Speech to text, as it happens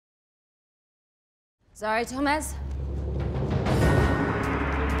Zari Thomas?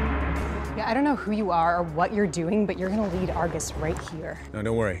 Yeah, I don't know who you are or what you're doing, but you're gonna lead Argus right here. No,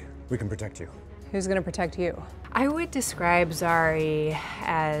 don't worry. We can protect you. Who's gonna protect you? I would describe Zari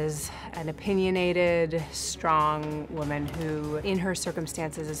as an opinionated, strong woman who, in her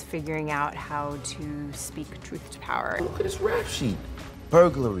circumstances, is figuring out how to speak truth to power. Look at this rap sheet.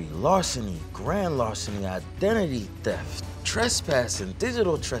 Burglary, larceny, grand larceny, identity theft, trespassing,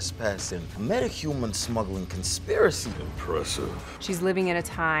 digital trespassing, metahuman smuggling, conspiracy. Impressive. She's living in a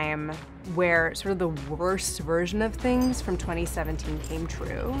time where sort of the worst version of things from 2017 came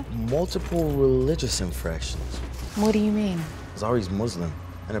true. Multiple religious infractions. What do you mean? Zari's Muslim,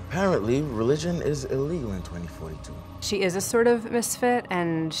 and apparently religion is illegal in 2042. She is a sort of misfit,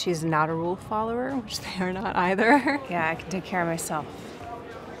 and she's not a rule follower, which they are not either. Yeah, I can take care of myself.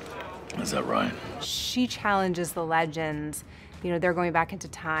 Is that right? She challenges the legends. You know, they're going back into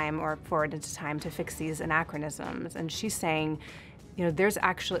time or forward into time to fix these anachronisms. And she's saying, you know, there's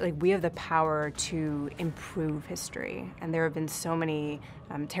actually, like, we have the power to improve history. And there have been so many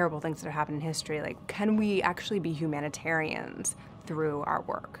terrible things that have happened in history. Like, can we actually be humanitarians through our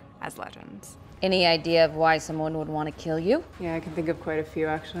work as legends? Any idea of why someone would want to kill you? Yeah, I can think of quite a few,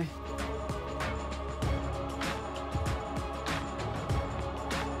 actually.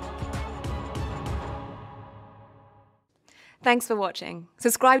 Thanks for watching.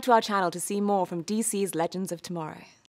 Subscribe to our channel to see more from DC's Legends of Tomorrow.